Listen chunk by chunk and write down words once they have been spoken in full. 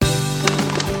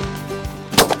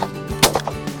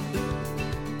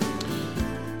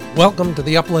Welcome to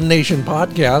the Upland Nation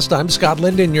podcast. I'm Scott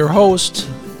Linden, your host.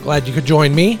 Glad you could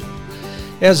join me.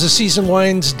 As the season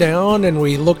winds down and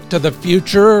we look to the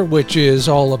future, which is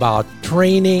all about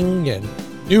training and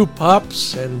new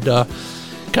pups and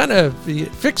kind of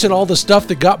fixing all the stuff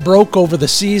that got broke over the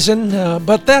season.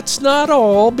 But that's not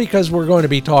all, because we're going to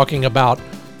be talking about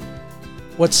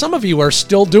what some of you are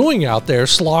still doing out there,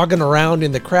 slogging around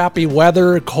in the crappy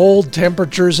weather, cold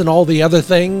temperatures, and all the other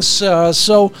things.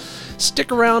 So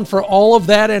stick around for all of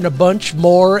that and a bunch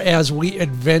more as we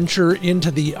adventure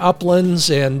into the uplands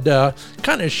and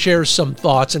kind of share some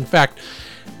thoughts. In fact,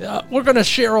 we're going to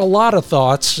share a lot of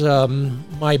thoughts.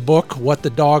 My book, What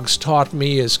the Dogs Taught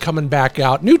Me, is coming back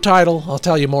out. New title. I'll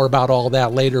tell you more about all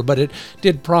that later, but it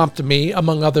did prompt me,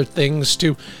 among other things,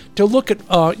 to look at,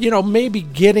 maybe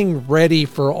getting ready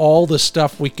for all the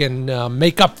stuff we can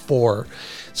make up for.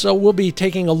 So we'll be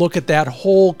taking a look at that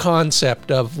whole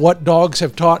concept of what dogs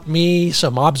have taught me,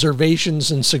 some observations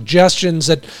and suggestions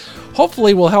that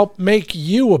hopefully will help make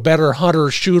you a better hunter,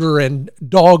 shooter, and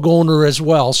dog owner as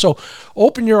well. So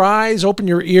open your eyes, open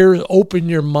your ears, open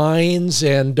your minds,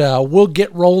 and we'll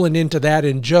get rolling into that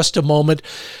in just a moment.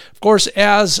 Of course,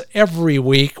 as every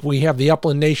week, we have the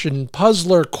Upland Nation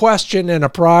Puzzler question and a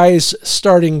prize.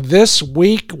 Starting this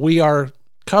week, we are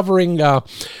covering a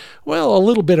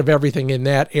little bit of everything in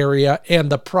that area,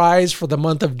 and the prize for the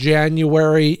month of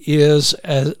January is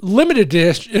a limited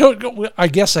edition. I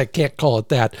guess I can't call it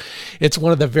that. It's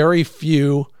one of the very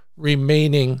few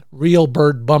remaining real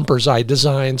bird bumpers I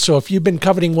designed. So if you've been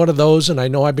coveting one of those, and I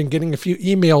know I've been getting a few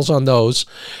emails on those,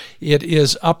 it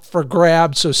is up for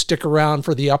grabs. So stick around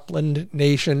for the Upland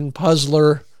Nation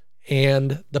Puzzler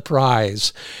and the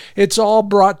prize. It's all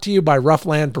brought to you by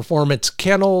Roughland Performance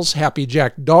Kennels, Happy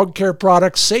Jack Dog Care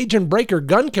Products, Sage and Breaker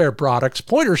Gun Care Products,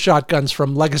 Pointer Shotguns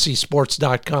from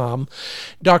LegacySports.com,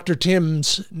 Dr.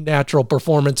 Tim's Natural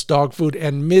Performance Dog Food,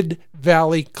 and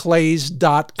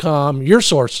MidValleyClays.com, your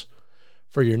source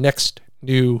for your next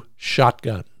new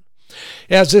shotgun.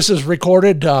 As this is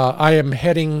recorded, I am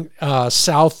heading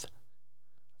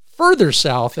further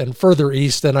south and further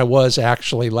east than I was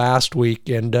actually last week,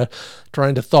 and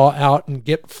trying to thaw out and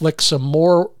get Flick some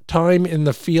more time in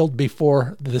the field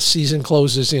before the season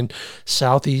closes in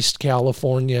southeast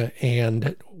California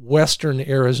and western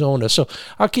Arizona. So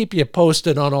I'll keep you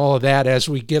posted on all of that as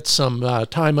we get some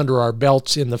time under our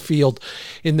belts in the field.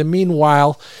 In the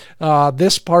meanwhile,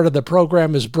 this part of the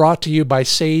program is brought to you by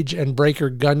Sage and Breaker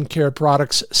Gun Care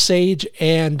Products, Sage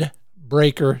and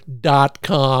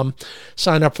Breaker.com.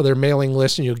 Sign up for their mailing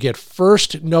list and you'll get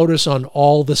first notice on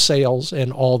all the sales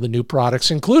and all the new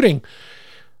products, including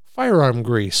firearm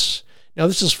grease. Now,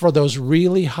 this is for those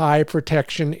really high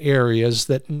protection areas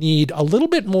that need a little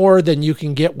bit more than you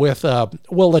can get with a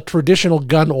traditional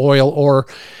gun oil or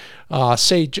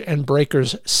Sage and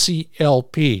Breaker's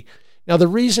CLP. Now, the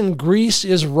reason grease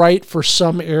is right for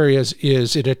some areas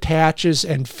is it attaches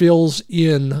and fills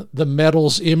in the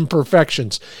metal's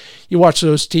imperfections. You watch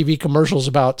those TV commercials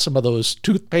about some of those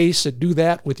toothpastes that do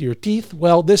that with your teeth.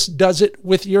 Well, this does it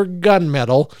with your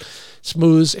gunmetal,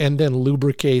 smooths and then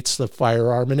lubricates the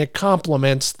firearm, and it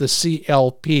complements the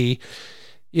CLP.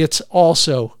 It's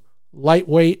also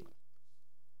lightweight,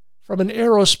 from an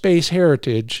aerospace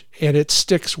heritage, and it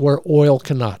sticks where oil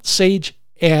cannot. Sage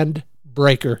and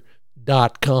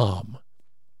Breaker.com.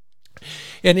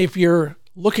 And if you're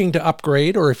looking to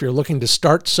upgrade, or if you're looking to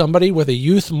start somebody with a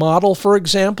youth model, for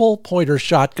example, Pointer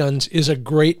Shotguns is a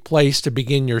great place to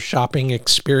begin your shopping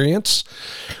experience.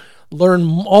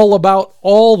 Learn all about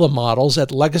all the models at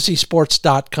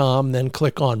LegacySports.com, then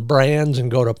click on brands and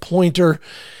go to Pointer.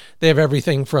 They have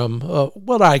everything from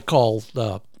what I call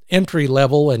the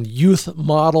entry-level and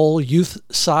youth-sized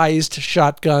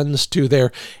shotguns to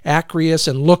their Acreus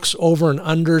and Lux over and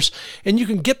unders. And you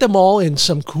can get them all in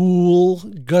some cool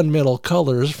gunmetal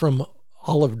colors, from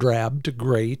olive drab to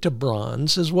gray to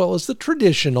bronze, as well as the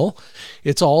traditional.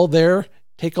 It's all there.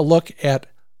 Take a look at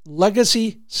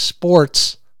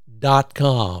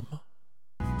LegacySports.com.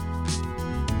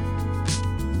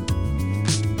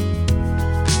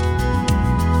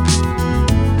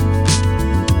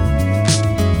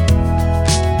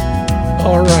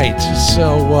 All right,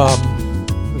 so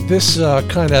this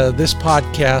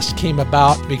podcast came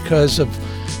about because of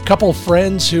a couple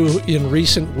friends who in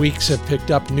recent weeks have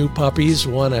picked up new puppies.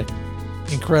 One, an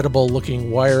incredible looking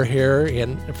wire hair,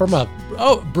 and from a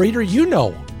breeder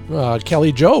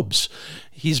Kelly Jobs.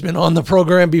 He's been on the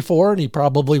program before, and he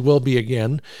probably will be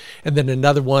again. And then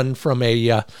another one from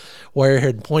a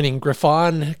wire-haired pointing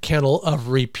Griffon, Kennel of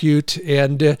Repute.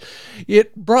 And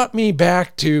it brought me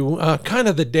back to kind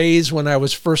of the days when I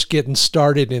was first getting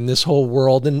started in this whole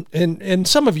world. And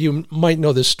some of you might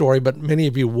know this story, but many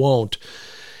of you won't.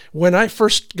 When I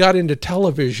first got into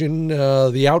television,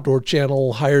 the Outdoor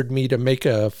Channel hired me to make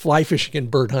a fly fishing and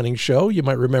bird hunting show. You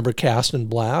might remember Cast and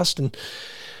Blast. And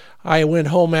I went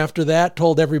home after that,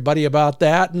 told everybody about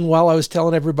that. And while I was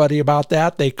telling everybody about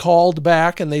that, they called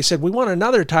back and they said, "We want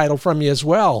another title from you as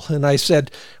well." And I said,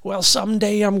 "Well,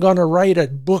 someday I'm going to write a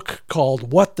book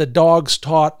called What the Dogs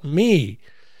Taught Me."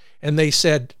 And they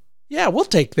said, "Yeah, we'll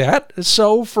take that."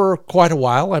 So for quite a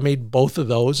while, I made both of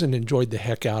those and enjoyed the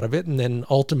heck out of it. And then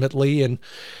ultimately in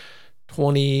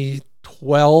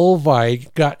 2012, I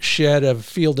got shed of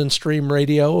Field and Stream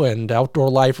Radio and Outdoor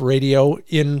Life Radio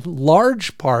in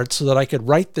large part so that I could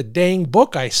write the dang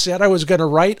book I said I was going to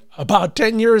write about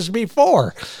 10 years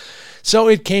before. So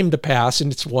it came to pass,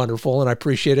 and it's wonderful, and I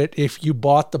appreciate it. If you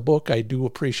bought the book, I do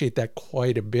appreciate that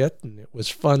quite a bit, and it was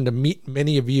fun to meet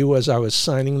many of you as I was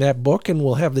signing that book, and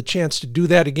we'll have the chance to do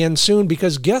that again soon,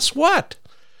 because guess what?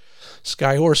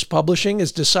 Skyhorse Publishing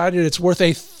has decided it's worth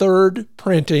a third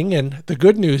printing, and the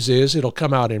good news is it'll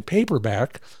come out in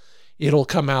paperback. It'll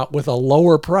come out with a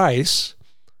lower price.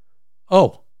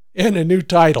 Oh, and a new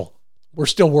title. We're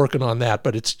still working on that,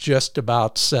 but it's just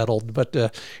about settled. But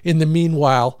in the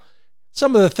meanwhile,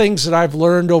 some of the things that I've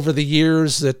learned over the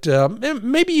years that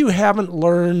maybe you haven't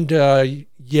learned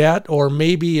yet, or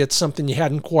maybe it's something you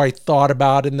hadn't quite thought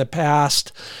about in the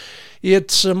past.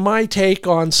 It's my take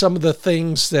on some of the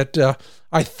things that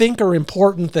I think are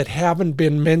important that haven't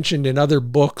been mentioned in other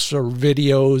books or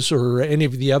videos or any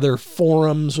of the other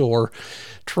forums or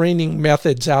training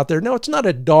methods out there. No, it's not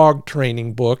a dog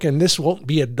training book, and this won't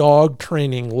be a dog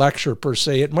training lecture per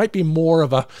se. It might be more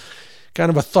of a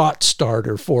kind of a thought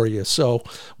starter for you. So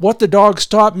what the dogs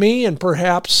taught me, and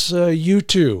perhaps you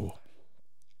too.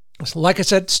 Like I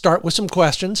said, start with some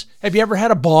questions. Have you ever had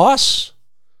a boss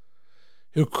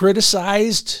who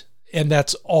criticized and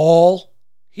that's all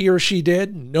he or she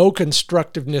did? No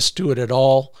constructiveness to it at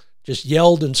all. Just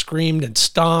yelled and screamed and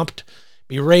stomped,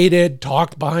 berated,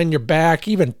 talked behind your back,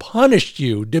 even punished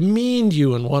you, demeaned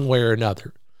you in one way or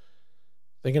another.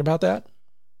 Thinking about that?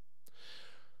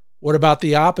 What about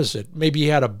the opposite? Maybe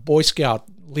you had a Boy Scout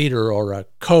leader or a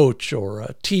coach or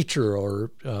a teacher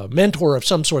or a mentor of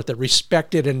some sort that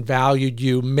respected and valued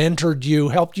you, mentored you,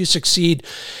 helped you succeed.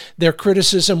 Their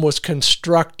criticism was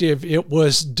constructive. It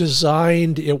was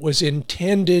designed. It was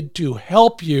intended to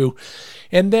help you.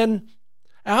 And then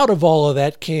out of all of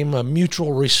that came a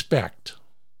mutual respect.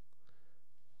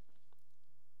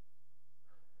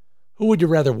 Who would you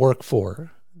rather work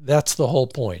for? That's the whole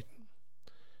point.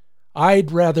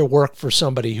 I'd rather work for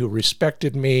somebody who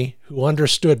respected me, who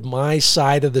understood my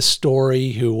side of the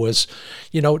story, who was,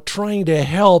 trying to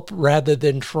help rather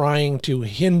than trying to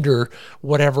hinder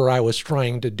whatever I was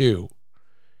trying to do.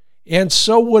 And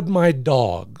so would my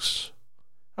dogs.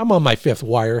 I'm on my fifth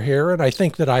wire here, and I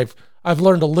think that I've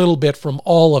learned a little bit from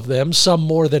all of them, some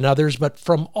more than others, but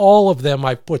from all of them,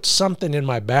 I've put something in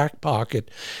my back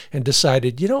pocket and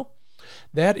decided,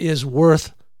 that is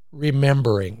worth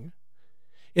remembering.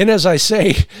 And as I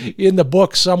say in the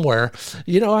book somewhere,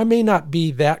 I may not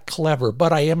be that clever,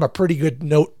 but I am a pretty good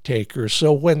note taker.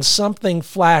 So when something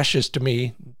flashes to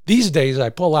me, these days I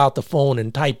pull out the phone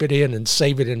and type it in and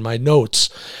save it in my notes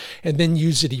and then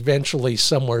use it eventually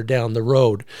somewhere down the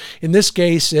road. In this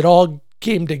case, it all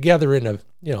came together in a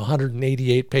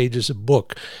 188 pages of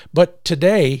book. But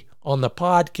today on the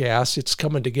podcast, it's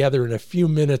coming together in a few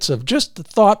minutes of just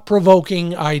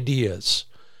thought-provoking ideas.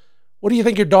 What do you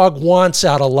think your dog wants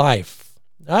out of life?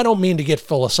 I don't mean to get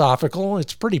philosophical.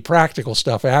 It's pretty practical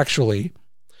stuff, actually.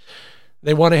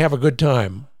 They want to have a good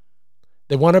time.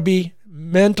 They want to be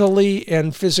mentally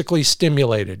and physically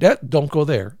stimulated. Don't go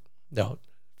there. No.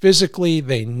 Physically,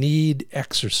 they need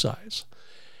exercise.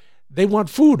 They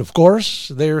want food, of course.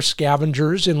 They're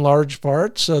scavengers in large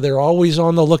part, so they're always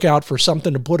on the lookout for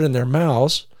something to put in their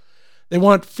mouths. They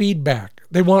want feedback.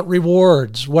 They want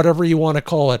rewards, whatever you want to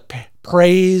call it.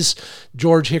 Praise,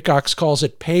 George Hickox calls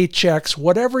it paychecks,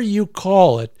 whatever you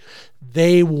call it,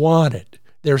 they want it.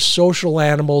 They're social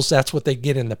animals. That's what they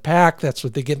get in the pack. That's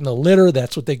what they get in the litter.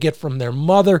 That's what they get from their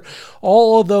mother.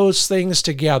 All of those things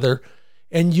together,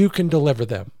 and you can deliver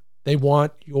them. They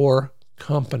want your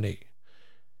company.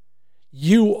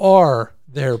 You are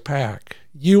their pack.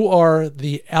 You are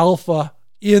the alpha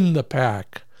in the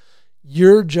pack.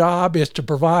 Your job is to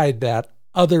provide that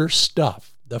other stuff.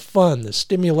 The fun, the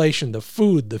stimulation, the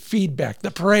food, the feedback,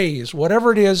 the praise,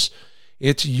 whatever it is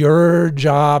It's your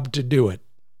job to do it.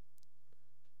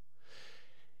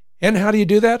 And how do you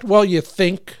do that? Well, you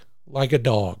think like a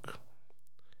dog.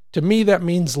 To me, that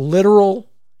means literal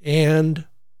and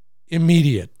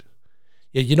immediate.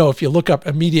 You know, if you look up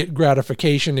immediate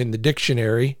gratification in the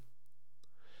dictionary,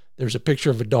 there's a picture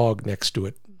of a dog next to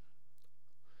it.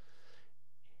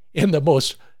 And the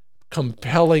most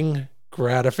compelling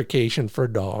gratification for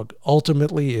a dog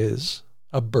ultimately is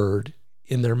a bird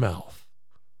in their mouth.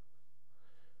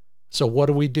 So what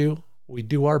do? We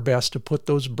do our best to put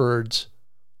those birds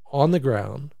on the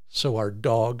ground so our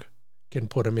dog can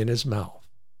put them in his mouth.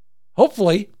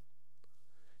 Hopefully,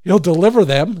 he'll deliver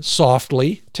them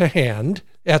softly to hand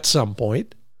at some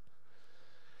point.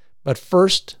 But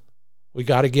first, we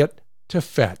got to get to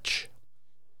fetch.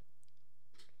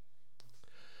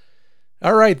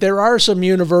 All right, there are some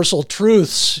universal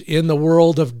truths in the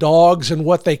world of dogs and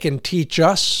what they can teach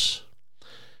us.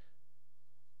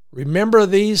 Remember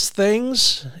these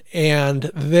things, and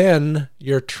then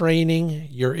your training,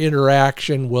 your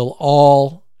interaction will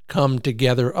all come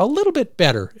together a little bit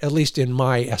better, at least in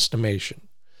my estimation.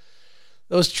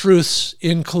 Those truths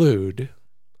include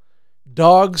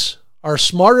dogs are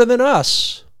smarter than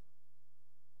us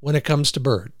when it comes to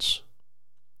birds.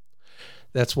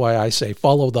 That's why I say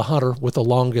follow the hunter with the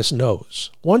longest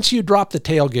nose. Once you drop the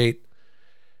tailgate,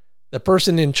 the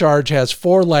person in charge has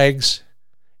 4 legs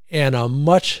and a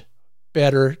much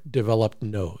better developed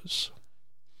nose.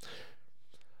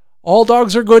 All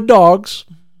dogs are good dogs.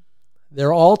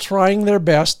 They're all trying their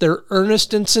best. They're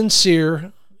earnest and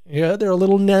sincere. Yeah, they're a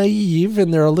little naive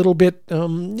and they're a little bit,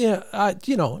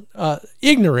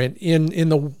 ignorant in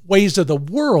the ways of the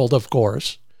world, of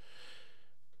course.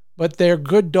 But they're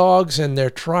good dogs and they're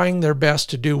trying their best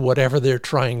to do whatever they're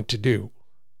trying to do.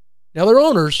 Now, their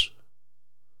owners,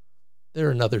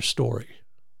 they're another story.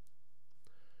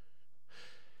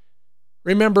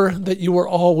 Remember that you are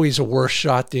always a worse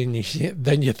shot than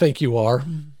you think you are.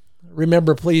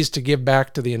 Remember, please, to give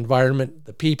back to the environment,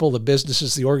 the people, the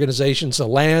businesses, the organizations, the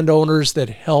landowners that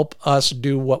help us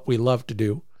do what we love to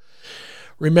do.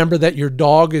 Remember that your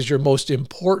dog is your most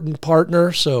important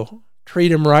partner, so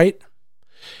treat him right.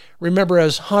 Remember,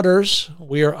 as hunters,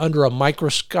 we are under a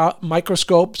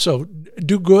microscope, so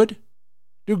do good.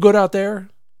 Do good out there.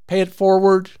 Pay it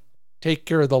forward. Take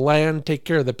care of the land. Take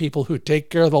care of the people who take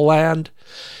care of the land.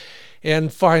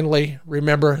 And finally,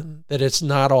 remember that it's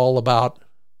not all about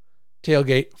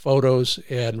tailgate photos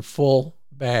and full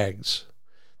bags.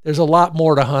 There's a lot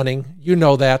more to hunting. You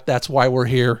know that. That's why we're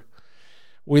here.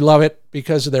 We love it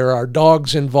because there are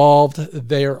dogs involved.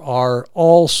 There are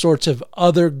all sorts of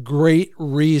other great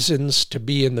reasons to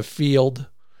be in the field,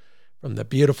 from the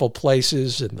beautiful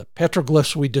places and the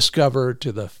petroglyphs we discover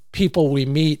to the people we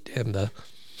meet and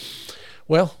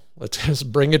let's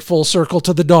just bring it full circle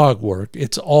to the dog work.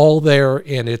 It's all there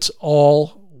and it's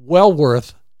all well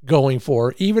worth going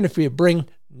for, even if you bring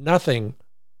nothing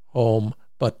home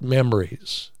but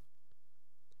memories.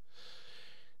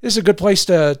 This is a good place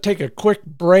to take a quick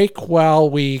break while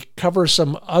we cover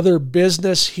some other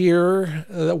business here.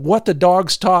 What the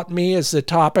dogs taught me is the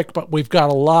topic, but we've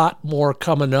got a lot more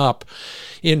coming up.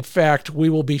 In fact, we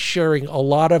will be sharing a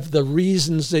lot of the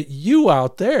reasons that you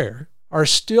out there are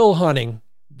still hunting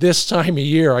this time of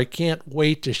year. I can't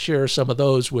wait to share some of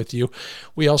those with you.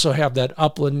 We also have that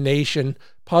Upland Nation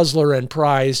Puzzler and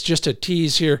Prize, just a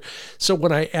tease here. So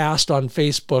when I asked on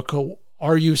Facebook,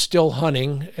 are you still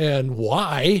hunting and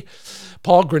why?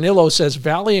 Paul Granillo says,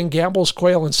 Valley and Gamble's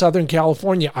quail in Southern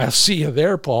California. I'll see you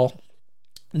there, Paul.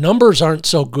 Numbers aren't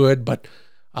so good, but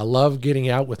I love getting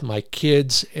out with my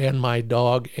kids and my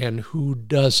dog, and who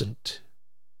doesn't?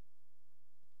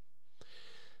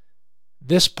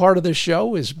 This part of the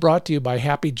show is brought to you by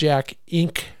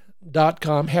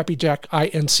HappyJackInc.com,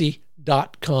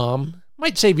 HappyJackInc.com.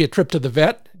 Might save you a trip to the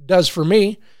vet. It does for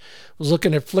me. Was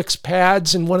looking at Flick's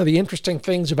pads, and one of the interesting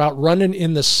things about running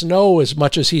in the snow as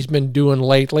much as he's been doing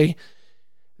lately,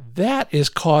 that is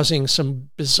causing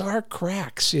some bizarre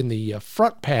cracks in the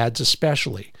front pads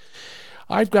especially.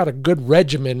 I've got a good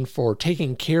regimen for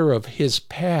taking care of his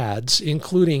pads,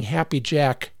 including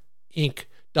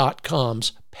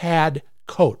HappyJackInc.com's Pad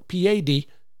Coat. Padkote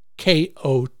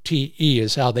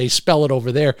is how they spell it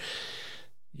over there.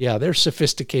 Yeah, they're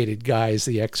sophisticated guys,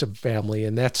 the Exum family,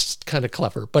 and that's kind of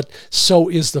clever. But so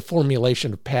is the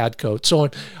formulation of Pad Coat. So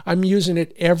I'm using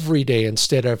it every day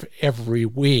instead of every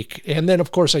week. And then,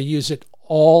 of course, I use it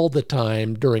all the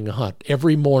time during a hunt.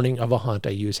 Every morning of a hunt,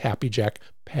 I use Happy Jack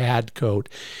Pad Coat.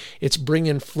 It's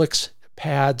bringing Flick's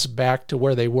pads back to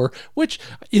where they were, which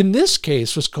in this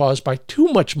case was caused by too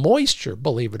much moisture,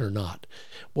 believe it or not.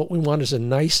 What we want is a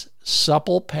nice,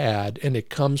 supple pad, and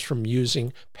it comes from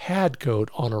using Pad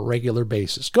Coat on a regular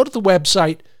basis. Go to the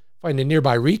website, find a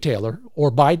nearby retailer,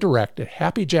 or buy direct at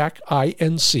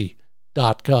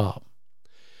happyjackinc.com.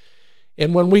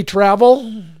 And when we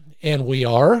travel, and we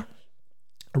are,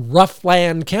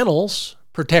 Ruffland Kennels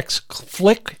protects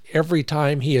Flick every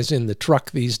time he is in the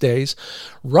truck these days.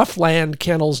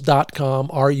 Rufflandkennels.com,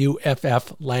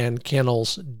 R-U-F-F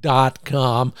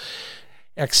landkennels.com.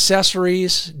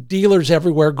 Accessories, dealers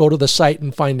everywhere. Go to the site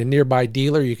and find a nearby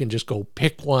dealer. You can just go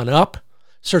pick one up.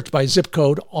 Search by zip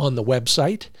code on the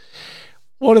website.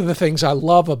 One of the things I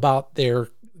love about their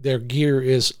gear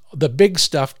is the big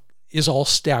stuff is all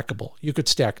stackable. You could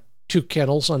stack 2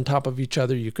 kennels on top of each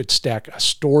other. You could stack a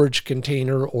storage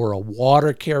container or a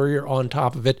water carrier on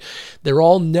top of it. They're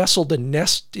all nestled and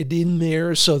nested in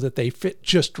there so that they fit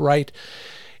just right.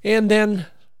 And then,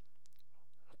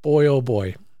 boy, oh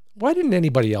boy, why didn't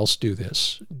anybody else do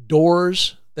this?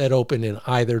 Doors that open in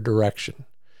either direction.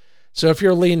 So if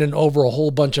you're leaning over a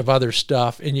whole bunch of other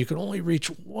stuff and you can only reach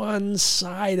one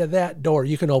side of that door,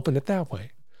 you can open it that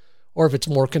way. Or if it's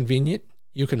more convenient,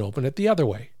 you can open it the other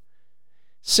way.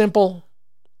 Simple,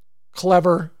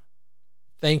 clever.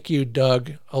 Thank you,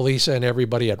 Doug, Elisa, and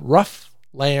everybody at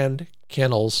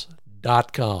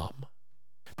rufflandkennels.com.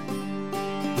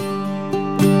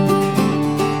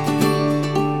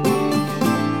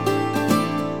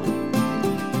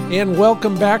 And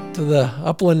welcome back to the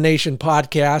Upland Nation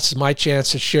podcast. It's my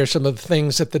chance to share some of the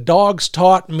things that the dogs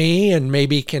taught me and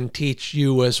maybe can teach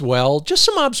you as well. Just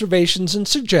some observations and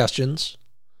suggestions.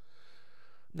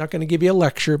 I'm not going to give you a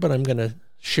lecture, but I'm going to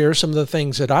share some of the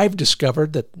things that I've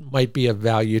discovered that might be of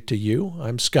value to you.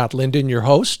 I'm Scott Linden, your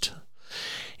host.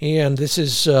 And this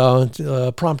is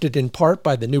prompted in part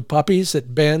by the new puppies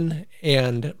that Ben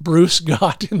and Bruce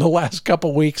got in the last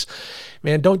couple weeks.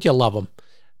 Man, don't you love them?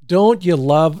 Don't you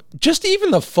love just even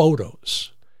the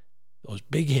photos? Those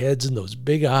big heads and those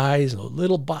big eyes and those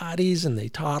little bodies, and they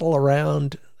toddle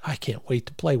around. I can't wait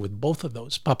to play with both of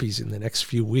those puppies in the next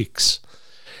few weeks.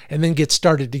 And then get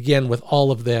started again with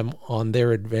all of them on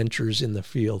their adventures in the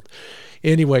field.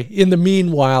 Anyway, in the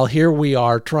meanwhile, here we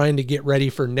are trying to get ready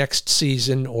for next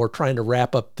season, or trying to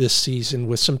wrap up this season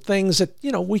with some things that,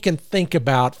 we can think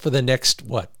about for the next,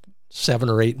 7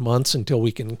 or 8 months until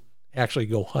we can actually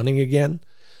go hunting again.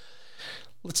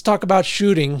 Let's talk about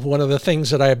shooting, one of the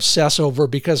things that I obsess over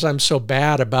because I'm so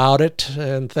bad about it.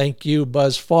 And thank you,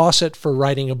 Buzz Fawcett, for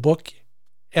writing a book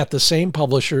at the same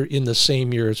publisher in the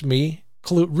same year as me,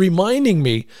 reminding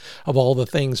me of all the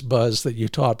things, Buzz, that you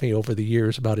taught me over the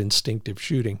years about instinctive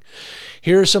shooting.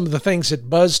 Here are some of the things that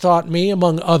Buzz taught me,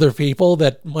 among other people,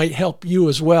 that might help you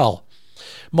as well.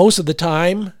 Most of the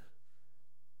time,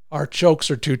 our chokes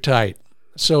are too tight.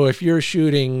 So if you're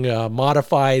shooting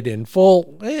modified and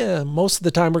full, most of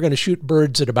the time we're going to shoot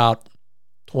birds at about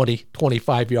 20,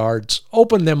 25 yards.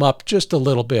 Open them up just a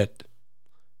little bit,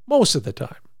 most of the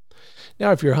time.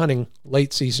 Now, if you're hunting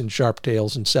late season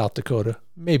sharptails in South Dakota,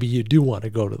 maybe you do want to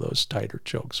go to those tighter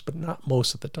chokes, but not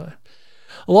most of the time.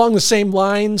 Along the same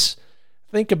lines,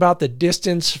 think about the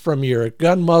distance from your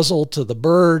gun muzzle to the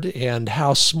bird and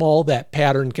how small that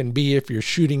pattern can be if you're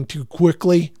shooting too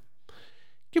quickly.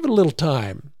 Give it a little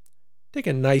time. Take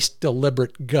a nice,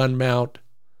 deliberate gun mount.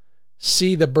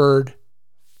 See the bird,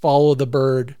 follow the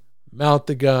bird, mount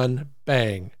the gun,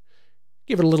 bang.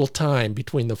 Give it a little time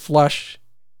between the flush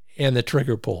and the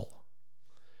trigger pull.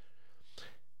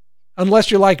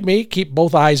 Unless you're like me, keep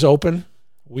both eyes open.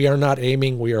 We are not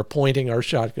aiming, we are pointing our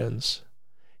shotguns.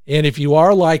 And if you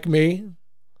are like me,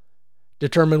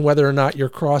 determine whether or not you're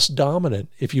cross-dominant.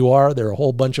 If you are, there are a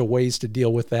whole bunch of ways to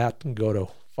deal with that. And go to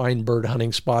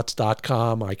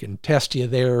findbirdhuntingspots.com. I can test you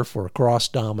there for cross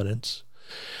dominance.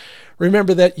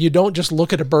 Remember that you don't just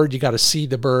look at a bird, you got to see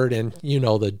the bird, and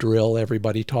the drill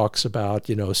everybody talks about,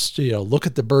 look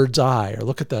at the bird's eye, or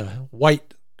look at the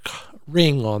white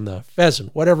ring on the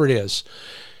pheasant, whatever it is.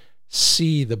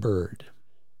 See the bird.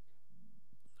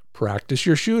 Practice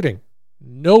your shooting.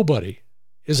 Nobody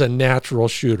is a natural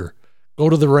shooter. Go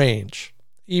to the range.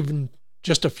 Even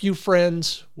just a few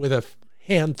friends with a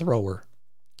hand thrower.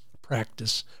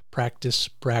 Practice, practice,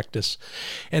 practice.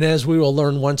 And as we will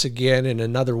learn once again in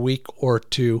another week or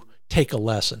two, take a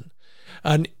lesson.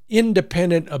 An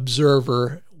independent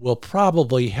observer will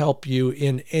probably help you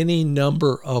in any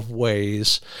number of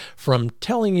ways, from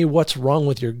telling you what's wrong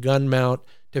with your gun mount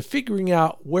to figuring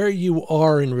out where you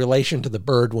are in relation to the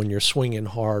bird when you're swinging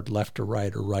hard left to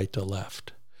right or right to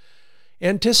left.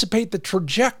 Anticipate the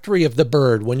trajectory of the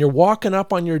bird. When you're walking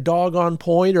up on your doggone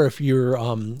point, or if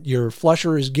your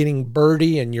flusher is getting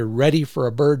birdie and you're ready for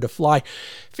a bird to fly,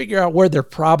 figure out where they're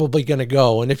probably going to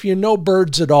go. And if you know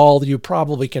birds at all, you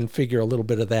probably can figure a little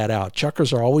bit of that out.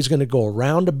 Chukars are always going to go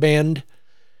around a bend,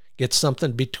 get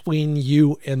something between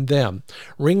you and them.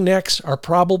 Ringnecks are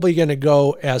probably going to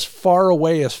go as far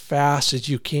away as fast as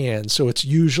you can, so it's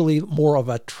usually more of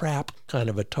a trap kind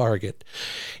of a target.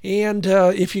 And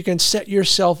if you can set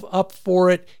yourself up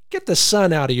for it, get the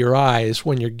sun out of your eyes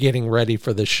when you're getting ready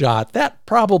for the shot. That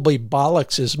probably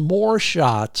bollockses more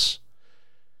shots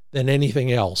than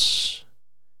anything else.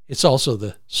 It's also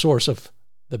the source of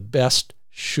the best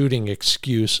shooting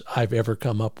excuse I've ever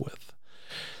come up with.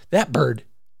 That bird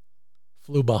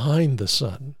flew behind the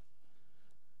sun.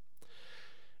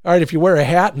 All right, if you wear a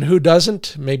hat, and who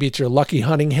doesn't, maybe it's your lucky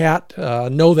hunting hat,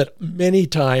 know that many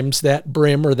times that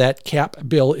brim or that cap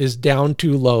bill is down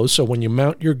too low, so when you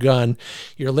mount your gun,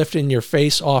 you're lifting your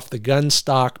face off the gun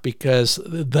stock because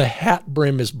the hat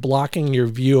brim is blocking your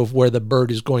view of where the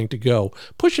bird is going to go.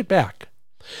 Push it back.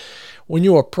 When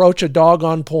you approach a dog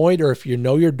on point, or if you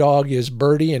know your dog is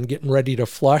birdie and getting ready to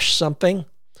flush something,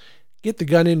 get the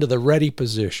gun into the ready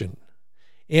position.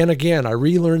 And again, I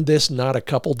relearned this not a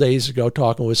couple days ago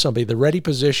talking with somebody. The ready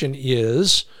position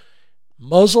is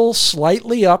muzzle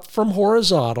slightly up from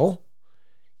horizontal.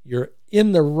 You're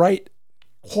in the right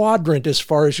quadrant as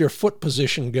far as your foot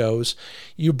position goes.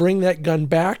 You bring that gun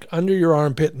back under your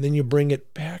armpit, and then you bring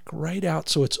it back right out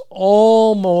so it's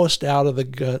almost out of the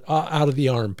gun, out of the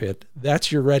armpit. That's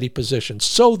your ready position.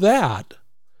 So that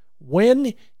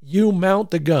when you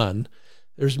mount the gun,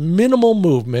 there's minimal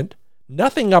movement.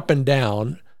 Nothing up and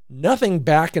down, nothing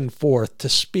back and forth to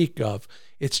speak of.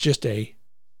 It's just a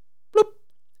bloop,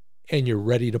 and you're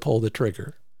ready to pull the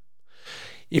trigger.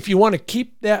 If you want to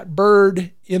keep that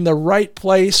bird in the right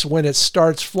place when it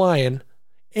starts flying,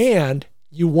 and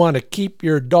you want to keep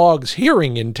your dog's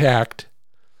hearing intact,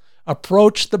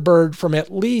 approach the bird from at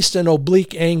least an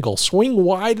oblique angle. Swing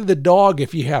wide of the dog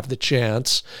if you have the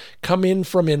chance. Come in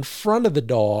from in front of the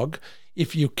dog.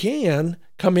 If you can,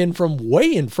 come in from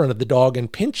way in front of the dog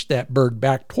and pinch that bird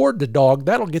back toward the dog.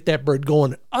 That'll get that bird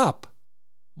going up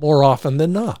more often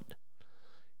than not.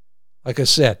 Like I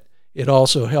said, it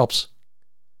also helps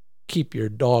keep your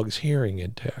dog's hearing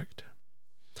intact.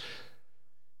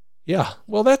 Yeah,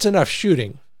 well, that's enough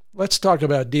shooting. Let's talk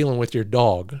about dealing with your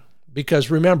dog.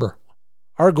 Because remember,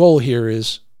 our goal here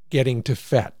is getting to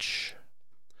fetch.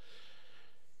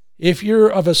 If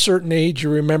you're of a certain age,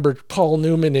 you remember Paul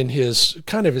Newman in his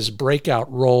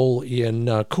breakout role in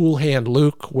Cool Hand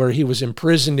Luke, where he was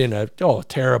imprisoned in a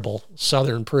terrible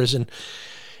Southern prison.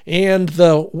 And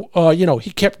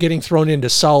he kept getting thrown into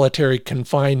solitary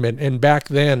confinement. And back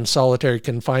then, solitary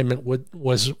confinement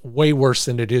was way worse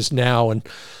than it is now. And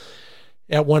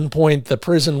at one point, the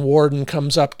prison warden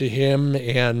comes up to him,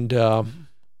 and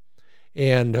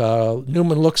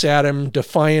Newman looks at him,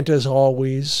 defiant as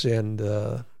always,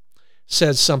 and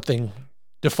says something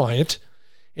defiant.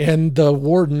 And the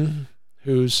warden,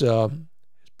 who's a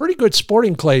pretty good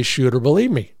sporting clay shooter,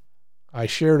 believe me, I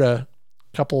shared a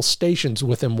couple stations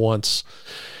with him once.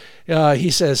 He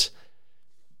says,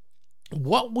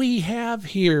 "What we have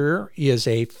here is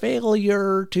a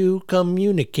failure to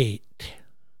communicate."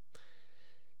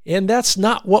 And that's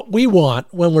not what we want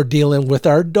when we're dealing with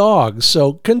our dogs.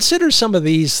 So consider some of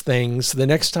these things the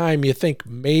next time you think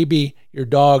maybe your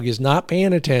dog is not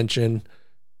paying attention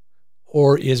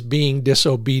or is being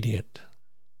disobedient.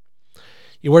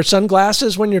 You wear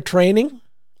sunglasses when you're training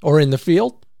or in the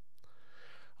field?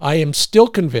 I am still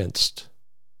convinced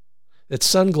that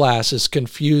sunglasses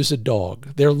confuse a dog.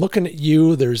 They're looking at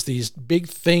you. There's these big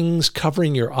things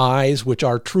covering your eyes, which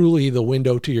are truly the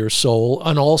window to your soul,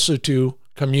 and also to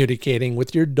communicating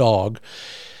with your dog.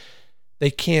 They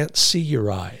can't see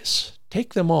your eyes.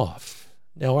 Take them off.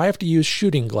 Now, I have to use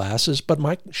shooting glasses, but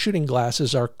my shooting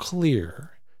glasses are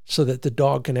clear so that the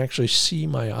dog can actually see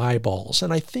my eyeballs,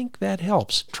 and I think that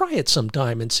helps. Try it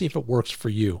sometime and see if it works for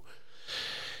you.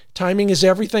 Timing is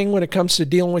everything when it comes to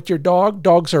dealing with your dog.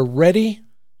 Dogs are ready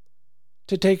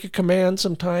to take a command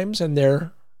sometimes, and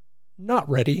they're not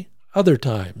ready other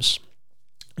times.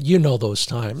 You know those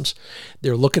times.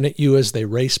 They're looking at you as they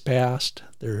race past.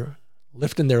 They're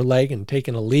lifting their leg and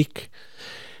taking a leak.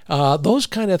 Those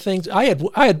kind of things. I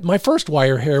had my first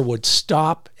wire hair would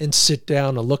stop and sit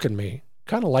down and look at me,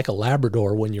 kind of like a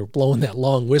Labrador when you're blowing that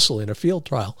long whistle in a field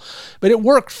trial. But it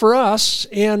worked for us,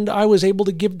 and I was able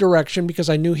to give direction because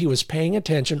I knew he was paying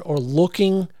attention or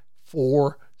looking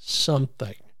for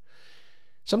something.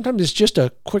 Sometimes it's just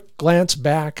a quick glance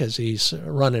back as he's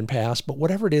running past, but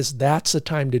whatever it is, that's the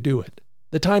time to do it.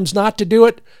 The times not to do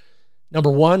it: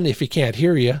 number one, if he can't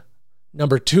hear you.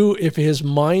 Number two, if his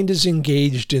mind is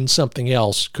engaged in something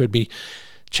else. Could be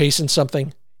chasing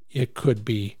something. It could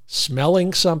be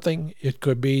smelling something. It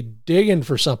could be digging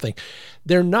for something.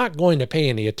 They're not going to pay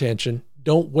any attention.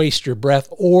 Don't waste your breath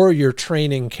or your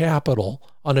training capital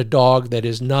on a dog that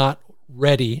is not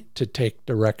ready to take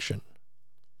direction.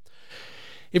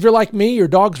 If you're like me, your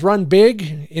dogs run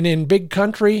big, and in big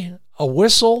country, a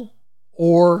whistle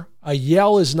or a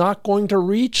yell is not going to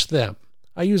reach them.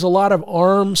 I use a lot of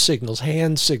arm signals,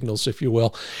 hand signals, if you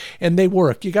will, and they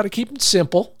work. You got to keep them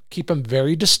simple, keep them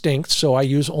very distinct, so I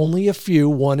use only a few.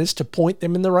 One is to point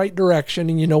them in the right direction,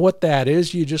 and you know what that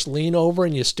is. You just lean over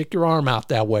and you stick your arm out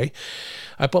that way.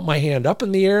 I put my hand up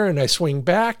in the air and I swing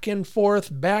back and forth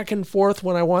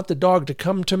when I want the dog to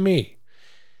come to me.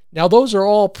 Now, those are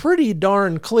all pretty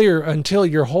darn clear until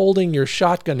you're holding your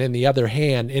shotgun in the other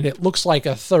hand and it looks like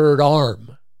a third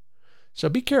arm. So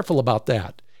be careful about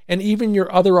that. And even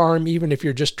your other arm, even if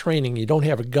you're just training, you don't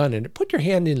have a gun in it, put your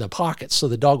hand in the pocket so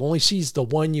the dog only sees the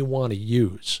one you want to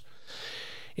use.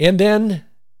 And then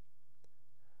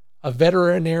a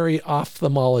veterinary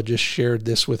ophthalmologist shared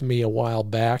this with me a while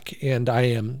back, and I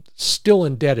am still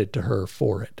indebted to her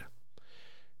for it.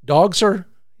 Dogs are,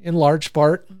 in large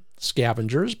part,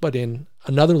 scavengers, but in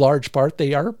another large part,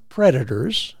 they are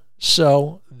predators.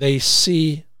 So they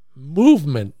see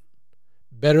movement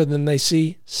better than they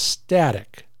see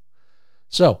static.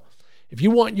 So if you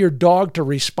want your dog to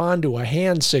respond to a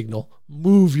hand signal,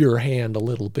 move your hand a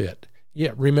little bit.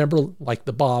 Yeah, remember like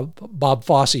the Bob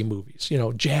Fosse movies,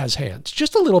 jazz hands,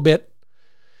 just a little bit.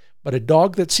 But a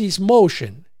dog that sees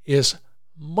motion is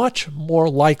much more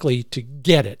likely to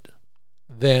get it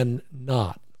than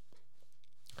not.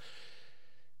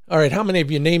 All right, how many of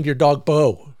you named your dog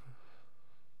Bo?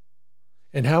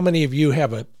 And how many of you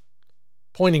have a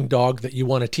pointing dog that you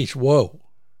want to teach whoa?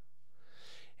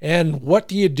 And what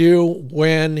do you do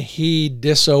when he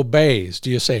disobeys? Do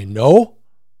you say no?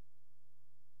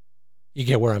 You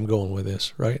get where I'm going with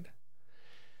this, right?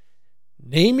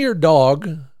 Name your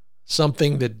dog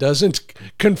something that doesn't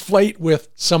conflate with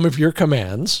some of your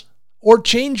commands, or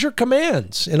change your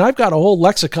commands. And I've got a whole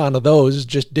lexicon of those.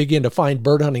 Just dig into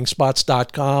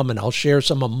findbirdhuntingspots.com and I'll share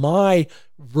some of my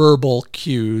verbal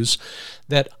cues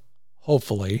that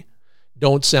hopefully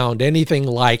don't sound anything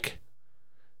like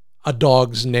a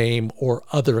dog's name or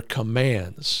other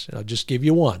commands. I'll just give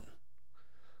you one.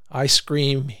 I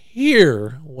scream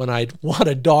here when I want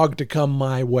a dog to come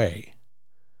my way.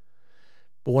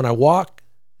 But when I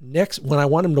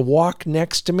want him to walk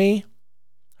next to me,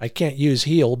 I can't use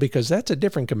heel because that's a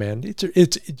different command.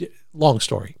 It's long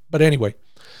story. But anyway,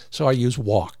 so I use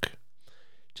walk.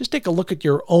 Just take a look at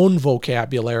your own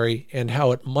vocabulary and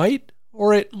how it might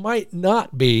or it might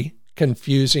not be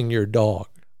confusing your dog.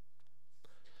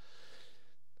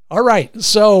 All right,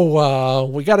 so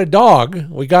we got a dog,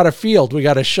 we got a field, we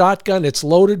got a shotgun. It's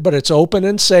loaded, but it's open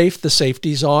and safe. The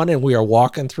safety's on, and we are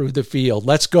walking through the field.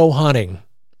 Let's go hunting.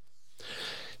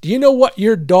 Do you know what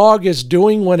your dog is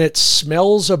doing when it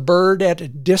smells a bird at a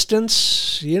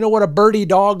distance? You know what a birdie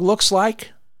dog looks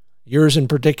like? Yours in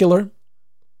particular?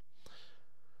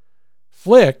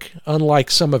 Flick, unlike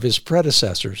some of his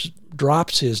predecessors,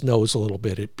 drops his nose a little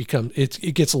bit.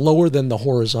 It gets lower than the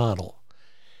horizontal.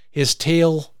 His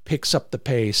tail picks up the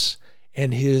pace,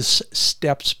 and his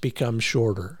steps become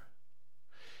shorter.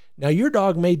 Now, your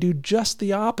dog may do just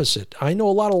the opposite. I know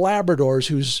a lot of Labradors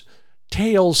whose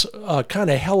tails kind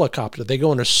of helicopter. They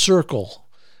go in a circle,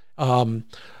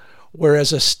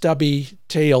 whereas a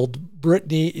stubby-tailed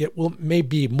Brittany, may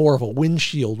be more of a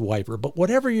windshield wiper. But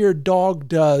whatever your dog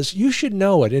does, you should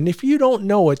know it. And if you don't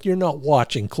know it, you're not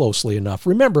watching closely enough.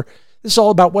 Remember, this is all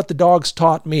about what the dogs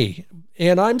taught me.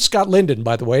 And I'm Scott Linden,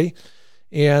 by the way,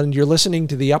 and you're listening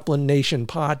to the Upland Nation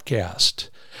podcast.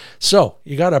 So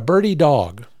you got a birdie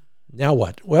dog. Now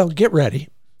what? Well, get ready.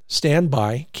 Stand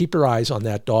by. Keep your eyes on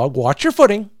that dog. Watch your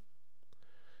footing.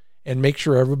 And make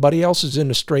sure everybody else is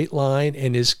in a straight line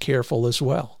and is careful as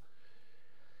well.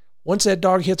 Once that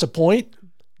dog hits a point,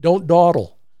 don't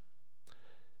dawdle.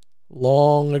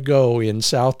 Long ago in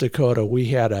South Dakota, we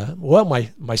had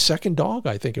my second dog,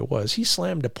 I think it was, he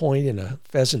slammed a point in a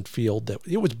pheasant field.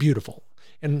 It was beautiful.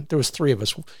 And there was 3 of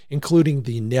us, including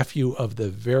the nephew of the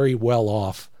very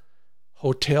well-off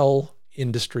hotel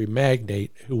industry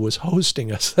magnate who was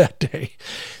hosting us that day.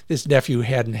 This nephew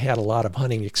hadn't had a lot of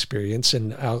hunting experience,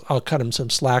 and I'll cut him some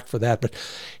slack for that, but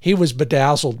he was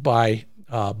bedazzled by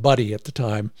Buddy at the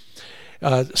time.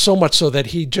 So much so that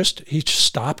he just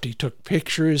stopped. He took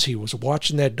pictures. He was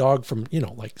watching that dog from,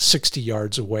 like 60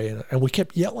 yards away. And we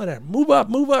kept yelling at him, move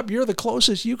up. You're the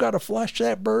closest. You got to flush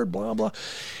that bird, blah, blah.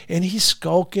 And he's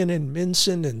skulking and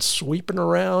mincing and sweeping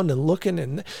around and looking.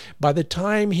 And by the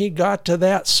time he got to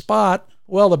that spot,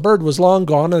 well, the bird was long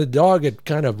gone and the dog had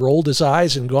kind of rolled his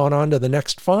eyes and gone on to the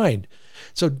next find.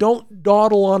 So don't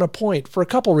dawdle on a point for a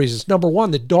couple reasons. Number one,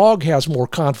 the dog has more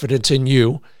confidence in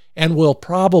you and will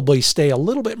probably stay a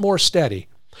little bit more steady.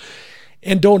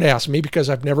 And don't ask me because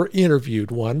I've never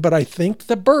interviewed one, but I think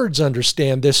the birds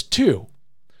understand this too.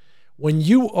 When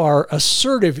you are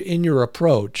assertive in your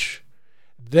approach,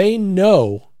 they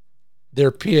know they're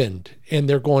pinned and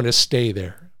they're going to stay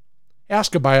there.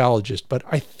 Ask a biologist, but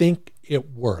I think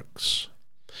it works.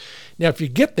 Now, if you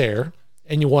get there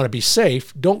and you want to be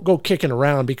safe, don't go kicking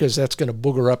around because that's going to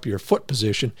booger up your foot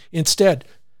position. Instead,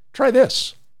 try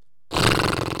this.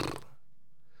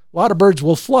 A lot of birds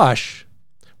will flush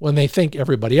when they think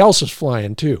everybody else is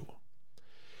flying too.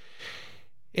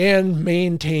 And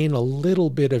maintain a little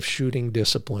bit of shooting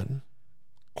discipline.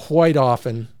 Quite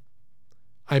often,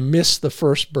 I miss the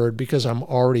first bird because I'm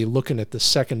already looking at the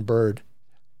second bird.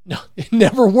 No, it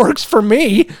never works for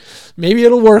me. Maybe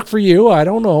it'll work for you. I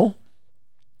don't know.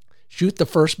 Shoot the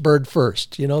first bird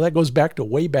first. That goes back to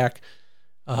way back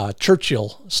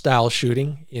Churchill-style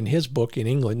shooting in his book in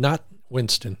England, not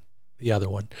Winston. The other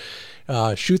one.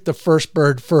 Shoot the first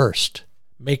bird first.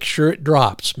 Make sure it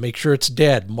drops. Make sure it's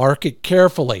dead. Mark it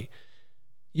carefully.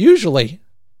 Usually,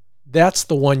 that's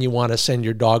the one you want to send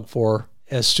your dog for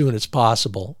as soon as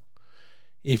possible.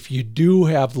 If you do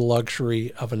have the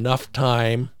luxury of enough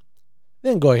time,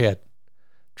 then go ahead.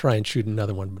 Try and shoot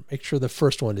another one. But make sure the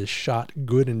first one is shot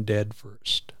good and dead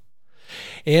first.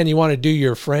 And you want to do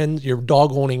your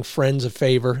dog-owning friends a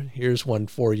favor. Here's one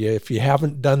for you. If you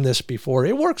haven't done this before,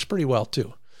 it works pretty well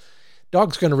too.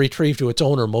 Dog's going to retrieve to its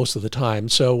owner most of the time,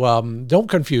 so don't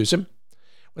confuse him.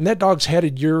 When that dog's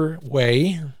headed your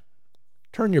way,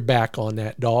 turn your back on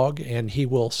that dog, and he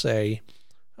will say,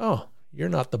 "Oh, you're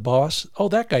not the boss. Oh,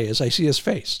 that guy is. I see his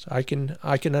face. I can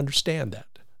understand that."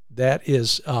 That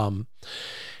is kind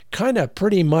of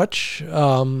pretty much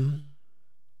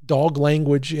dog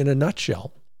language in a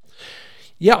nutshell.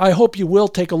 Yeah, I hope you will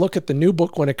take a look at the new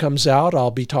book when it comes out.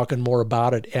 I'll be talking more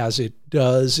about it as it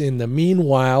does. In the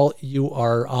meanwhile, you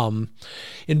are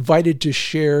invited to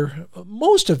share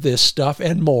most of this stuff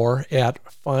and more at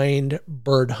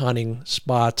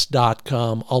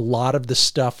findbirdhuntingspots.com. A lot of the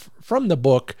stuff from the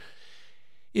book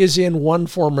is in one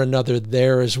form or another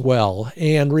there as well.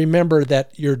 And remember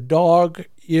that your dog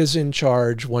is in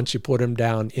charge once you put him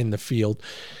down in the field.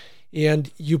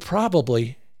 And you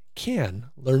probably can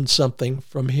learn something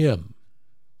from him.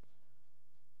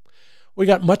 We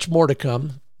got much more to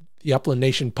come. The Upland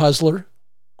Nation Puzzler,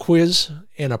 quiz,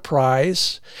 and a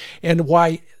prize. And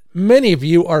why many of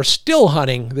you are still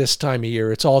hunting this time of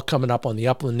year. It's all coming up on the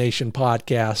Upland Nation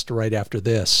podcast right after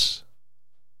this.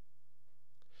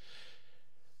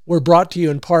 We're brought to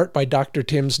you in part by Dr.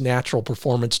 Tim's Natural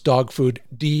Performance Dog Food,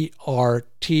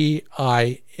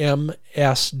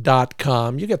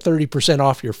 DRTIMS.com. You get 30%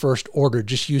 off your first order.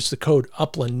 Just use the code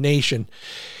UPLANDNATION.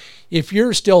 If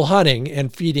you're still hunting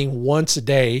and feeding once a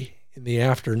day in the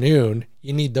afternoon,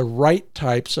 you need the right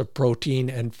types of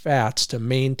protein and fats to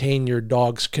maintain your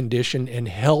dog's condition and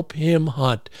help him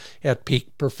hunt at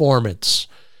peak performance.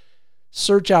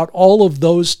 Search out all of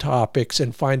those topics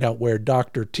and find out where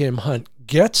Dr. Tim Hunt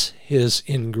gets his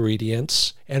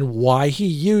ingredients and why he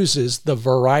uses the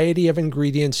variety of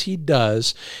ingredients he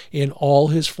does in all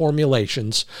his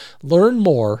formulations. Learn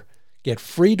more, get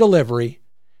free delivery,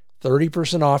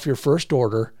 30% off your first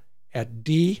order at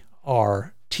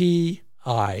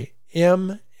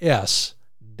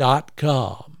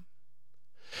DRTIMS.com.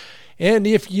 And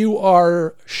if you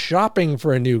are shopping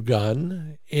for a new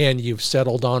gun and you've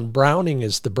settled on Browning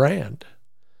as the brand,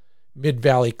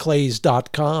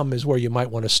 MidValleyClays.com is where you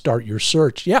might want to start your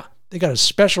search. Yeah, they got a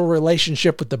special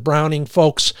relationship with the Browning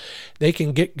folks. They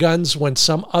can get guns when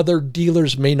some other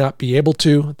dealers may not be able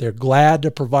to. They're glad to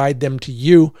provide them to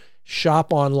you.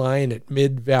 Shop online at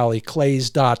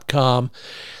MidValleyClays.com.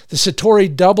 The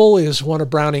Satori Double is one of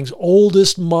Browning's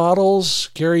oldest models,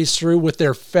 carries through with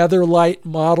their Featherlight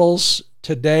models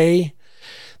today.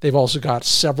 They've also got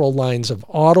several lines of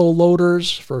auto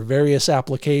loaders for various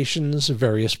applications,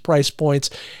 various price points.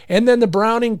 And then the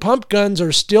Browning pump guns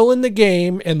are still in the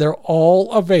game, and they're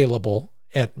all available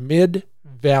at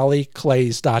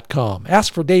MidValleyClays.com.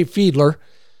 Ask for Dave Fiedler.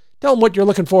 Tell him what you're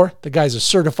looking for. The guy's a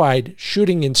certified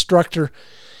shooting instructor.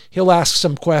 He'll ask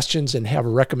some questions and have a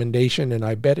recommendation, and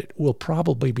I bet it will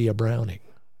probably be a Browning.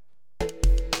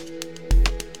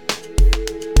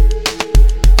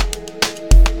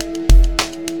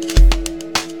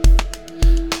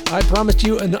 I promised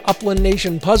you an Upland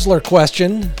Nation Puzzler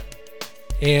question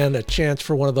and a chance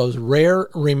for one of those rare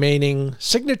remaining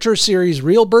Signature Series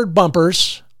Real Bird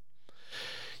bumpers.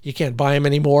 You can't buy them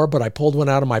anymore, but I pulled one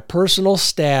out of my personal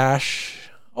stash.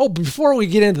 Oh, before we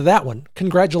get into that one,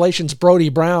 congratulations, Brody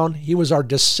Brown. He was our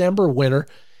December winner.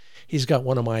 He's got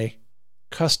one of my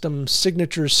custom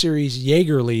Signature Series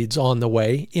Jaeger leads on the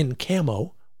way in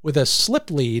camo with a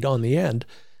slip lead on the end.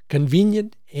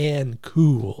 Convenient and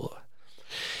cool.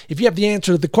 If you have the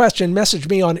answer to the question, message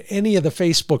me on any of the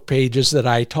Facebook pages that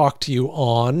I talk to you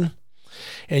on,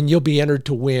 and you'll be entered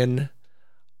to win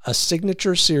a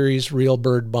Signature Series Real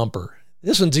Bird bumper.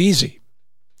 This one's easy.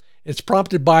 It's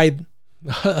prompted by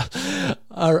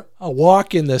a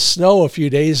walk in the snow a few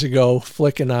days ago.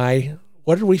 Flick and I,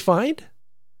 what did we find?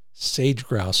 Sage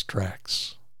grouse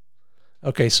tracks.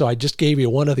 Okay, so I just gave you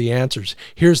one of the answers.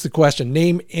 Here's the question.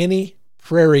 Name any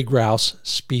prairie grouse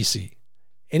species.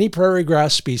 Any prairie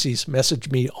grouse species, message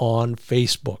me on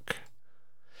Facebook.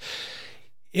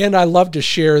 And I love to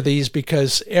share these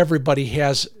because everybody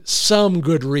has some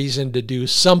good reason to do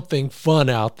something fun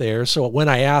out there. So when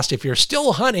I asked if you're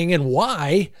still hunting and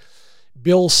why,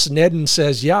 Bill Snedden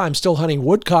says, yeah, I'm still hunting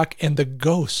woodcock and the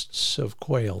ghosts of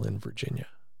quail in Virginia.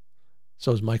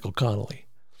 So is Michael Connolly.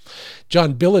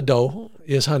 John Bilodeau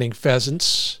is hunting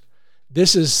pheasants.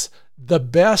 This is the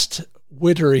best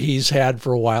winter he's had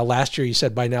for a while. Last year he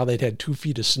said by now they'd had 2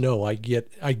 feet of snow. I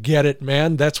get it,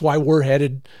 man. That's why we're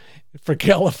headed for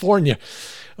California.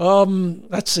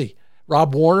 Let's see.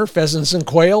 Rob Warner, pheasants and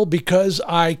quail, because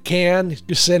I can.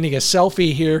 Just sending a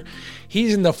selfie here.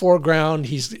 He's in the foreground.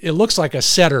 It looks like a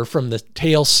setter from the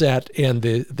tail set and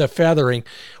the feathering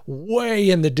way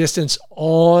in the distance,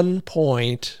 on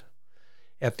point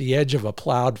at the edge of a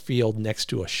plowed field next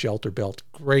to a shelter belt.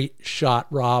 Great shot,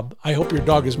 Rob. I hope your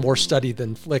dog is more studied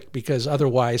than Flick, because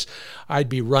otherwise I'd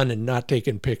be running, not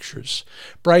taking pictures.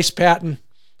 Bryce Patton,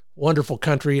 wonderful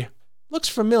country. Looks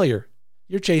familiar.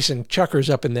 You're chasing chuckers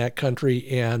up in that country,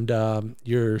 and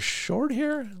your short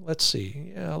hair, let's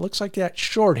see. Yeah, looks like that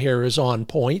short hair is on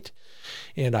point,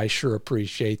 and I sure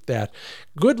appreciate that.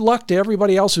 Good luck to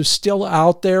everybody else who's still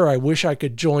out there. I wish I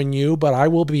could join you, but I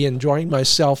will be enjoying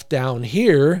myself down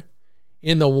here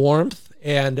in the warmth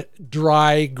and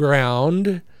dry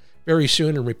ground very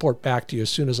soon, and report back to you as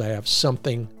soon as I have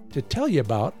something to tell you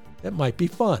about that might be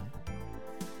fun.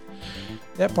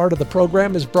 That part of the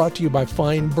program is brought to you by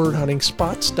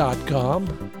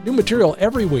FineBirdHuntingSpots.com. New material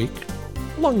every week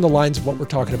along the lines of what we're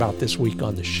talking about this week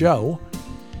on the show,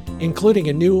 including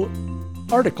a new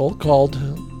article called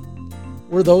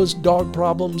Were Those Dog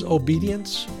Problems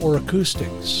Obedience or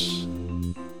Acoustics?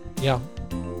 Yeah,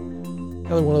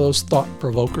 another one of those thought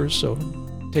provokers, so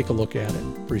take a look at it.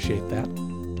 Appreciate that.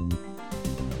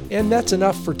 And that's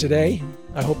enough for today.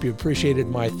 I hope you appreciated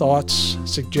my thoughts,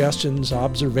 suggestions,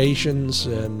 observations,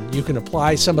 and you can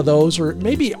apply some of those, or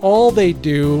maybe all they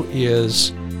do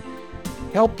is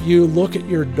help you look at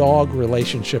your dog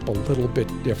relationship a little bit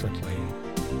differently.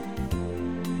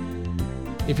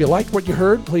 If you liked what you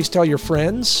heard, please tell your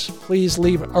friends. Please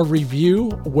leave a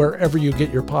review wherever you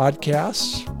get your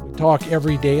podcasts. We talk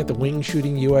every day at the Wing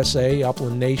Shooting USA,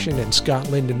 Upland Nation, and Scott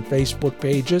Linden Facebook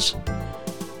pages.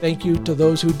 Thank you to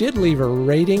those who did leave a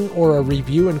rating or a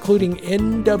review, including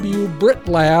NW Brit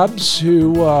Labs,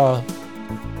 who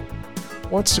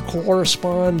wants to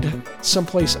correspond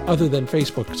someplace other than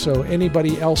Facebook. So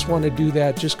anybody else want to do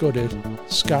that, just go to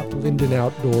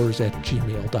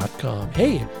scottlindonoutdoors@gmail.com.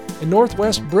 Hey, and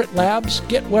Northwest Brit Labs,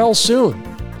 get well soon.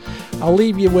 I'll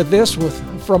leave you with this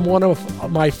from one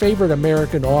of my favorite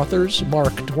American authors,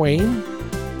 Mark Twain.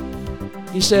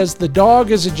 He says, "The dog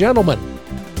is a gentleman.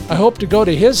 I hope to go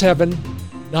to his heaven,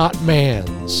 not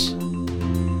man's."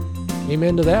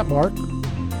 Amen to that, Mark.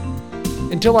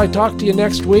 Until I talk to you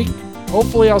next week,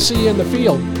 hopefully I'll see you in the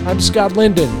field. I'm Scott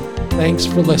Linden. Thanks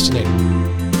for listening.